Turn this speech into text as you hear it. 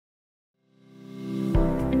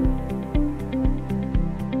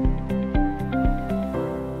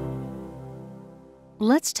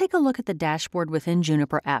Let's take a look at the dashboard within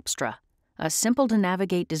Juniper Apstra, a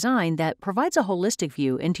simple-to-navigate design that provides a holistic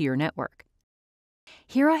view into your network.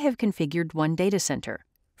 Here I have configured one data center,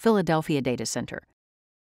 Philadelphia Data Center.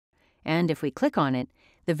 And if we click on it,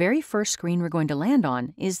 the very first screen we're going to land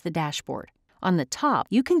on is the dashboard. On the top,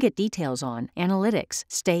 you can get details on Analytics,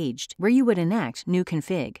 Staged, where you would enact new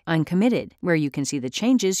config, Uncommitted, where you can see the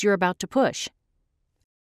changes you're about to push,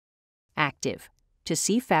 Active, to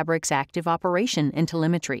see Fabric's active operation and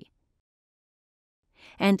telemetry,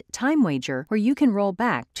 and Time Wager, where you can roll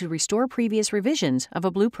back to restore previous revisions of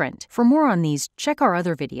a blueprint. For more on these, check our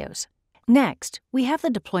other videos. Next, we have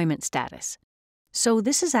the deployment status. So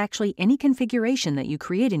this is actually any configuration that you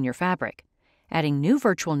create in your fabric, adding new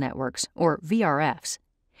virtual networks, or VRFs.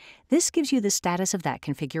 This gives you the status of that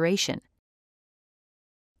configuration.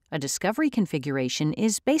 A discovery configuration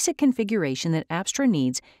is basic configuration that Apstra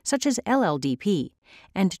needs, such as LLDP,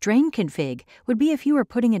 and drain config would be if you were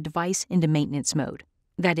putting a device into maintenance mode,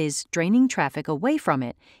 that is, draining traffic away from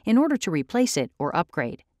it in order to replace it or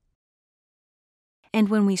upgrade. And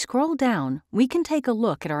when we scroll down, we can take a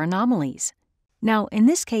look at our anomalies. Now, in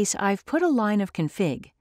this case, I've put a line of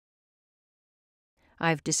config.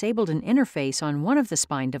 I've disabled an interface on one of the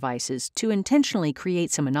spine devices to intentionally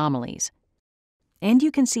create some anomalies. And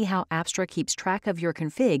you can see how Apstra keeps track of your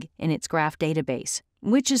config in its graph database,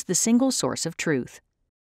 which is the single source of truth.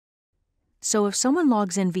 So if someone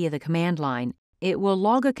logs in via the command line, it will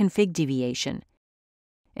log a config deviation.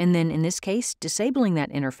 And then in this case, disabling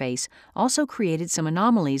that interface also created some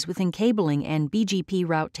anomalies within cabling and BGP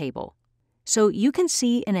route table. So you can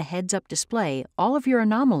see in a heads-up display all of your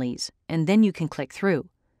anomalies, and then you can click through.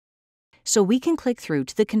 So we can click through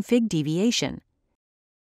to the config deviation.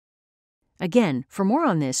 Again, for more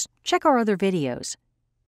on this, check our other videos.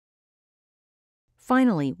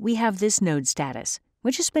 Finally, we have this node status,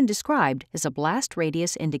 which has been described as a blast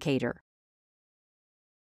radius indicator.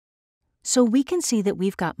 So we can see that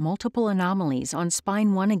we've got multiple anomalies on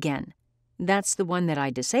spine 1 again. That's the one that I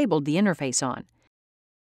disabled the interface on.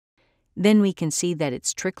 Then we can see that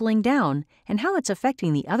it's trickling down and how it's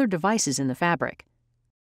affecting the other devices in the fabric.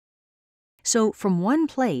 So from one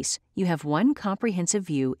place, you have one comprehensive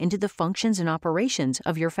view into the functions and operations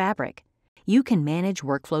of your fabric. You can manage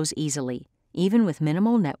workflows easily, even with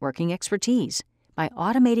minimal networking expertise, by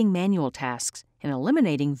automating manual tasks and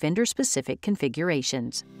eliminating vendor-specific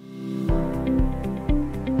configurations.